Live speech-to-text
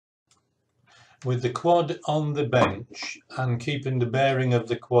With the quad on the bench and keeping the bearing of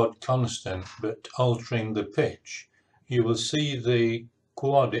the quad constant but altering the pitch, you will see the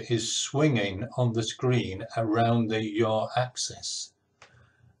quad is swinging on the screen around the yaw axis.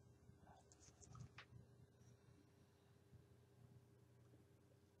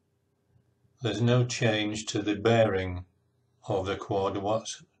 There's no change to the bearing of the quad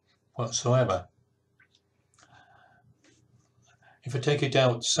whatsoever. If I take it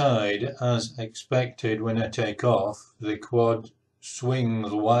outside, as expected when I take off, the quad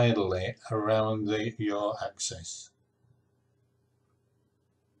swings wildly around the yaw axis.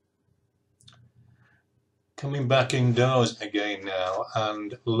 Coming back indoors again now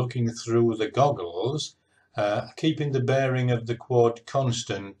and looking through the goggles, keeping the bearing of the quad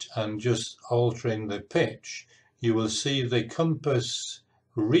constant and just altering the pitch, you will see the compass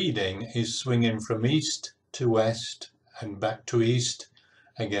reading is swinging from east to west and back to east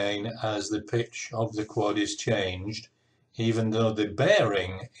again as the pitch of the quad is changed, even though the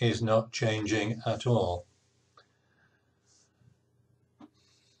bearing is not changing at all.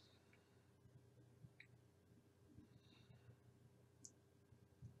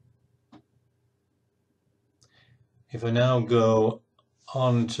 If I now go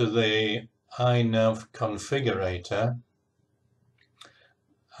on to the iNav configurator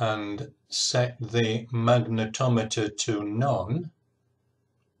and set the magnetometer to none,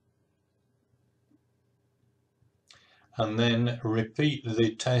 and then repeat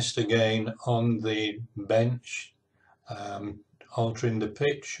the test again on the bench, altering the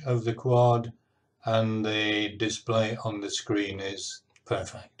pitch of the quad, and the display on the screen is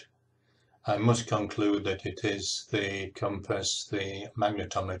perfect. I must conclude that it is the compass, the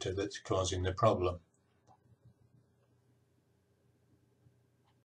magnetometer, that's causing the problem.